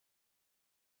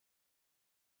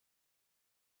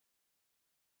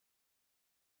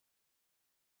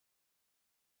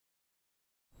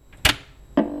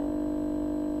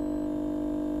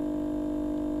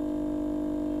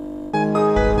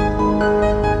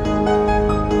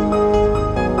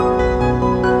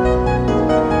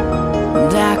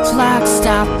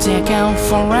take out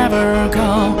forever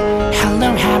ago.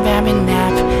 Hello, have I been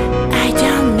up? I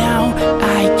don't know.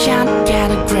 I can't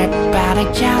get a grip, but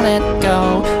I can't let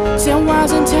go. There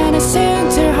wasn't anything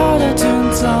to hold a tune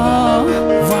though.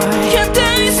 Why can't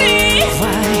I see?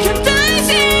 Why can't I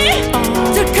see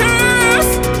the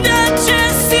curse that you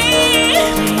see?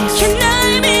 Can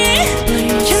I be?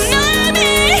 Can I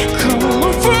be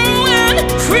colorful and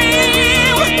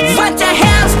free? What the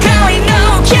hell's going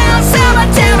on? Can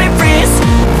someone tell me please?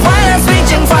 Why I'm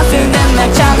switching faster than the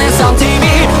channels on TV?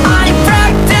 I'm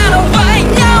plugged out of white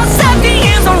now. Something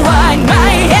is alright.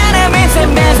 My enemies are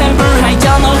messing, but I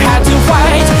don't know how to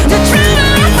fight. The truth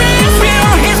of this fear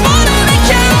is more than I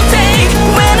can take.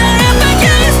 When I am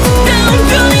against, don't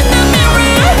go in the mirror.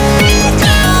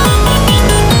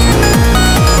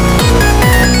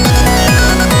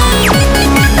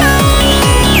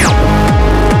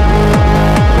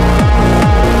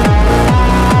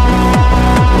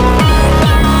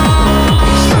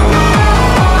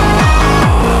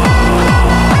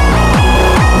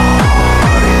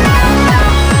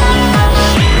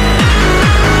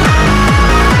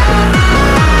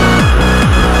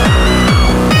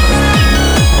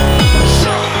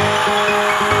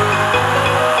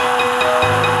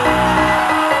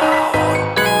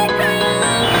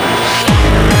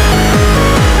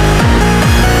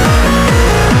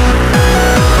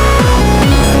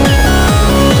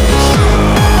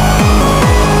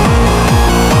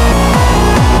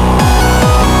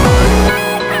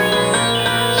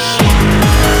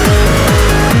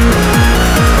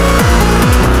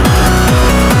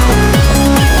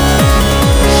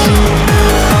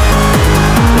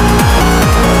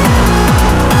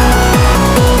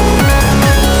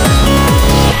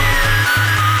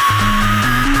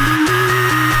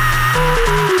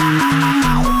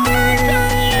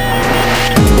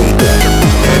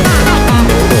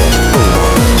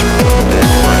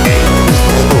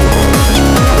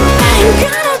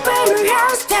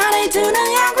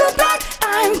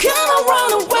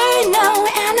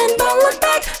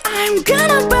 I'm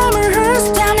gonna